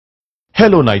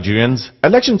Hello Nigerians,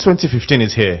 Election 2015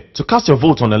 is here. To cast your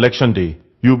vote on election day,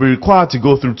 you will be required to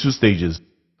go through two stages.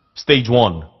 Stage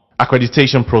 1.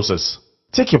 Accreditation process.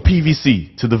 Take your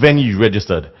PVC to the venue you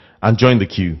registered and join the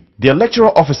queue. The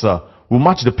electoral officer will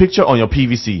match the picture on your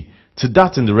PVC to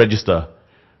that in the register.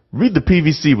 Read the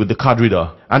PVC with the card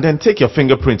reader and then take your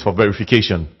fingerprint for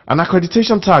verification. An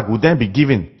accreditation tag will then be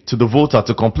given to the voter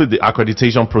to complete the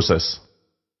accreditation process.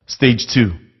 Stage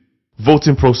 2.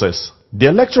 Voting process. The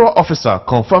electoral officer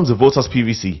confirms the voter's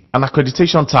PVC and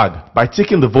accreditation tag by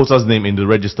taking the voter's name in the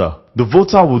register. The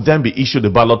voter will then be issued a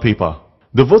ballot paper.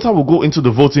 The voter will go into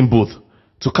the voting booth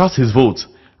to cast his vote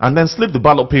and then slip the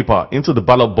ballot paper into the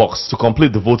ballot box to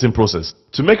complete the voting process.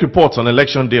 To make reports on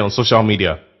election day on social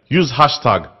media, use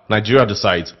hashtag Nigeria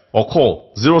Decides or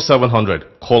call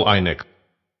 0700 call INEC.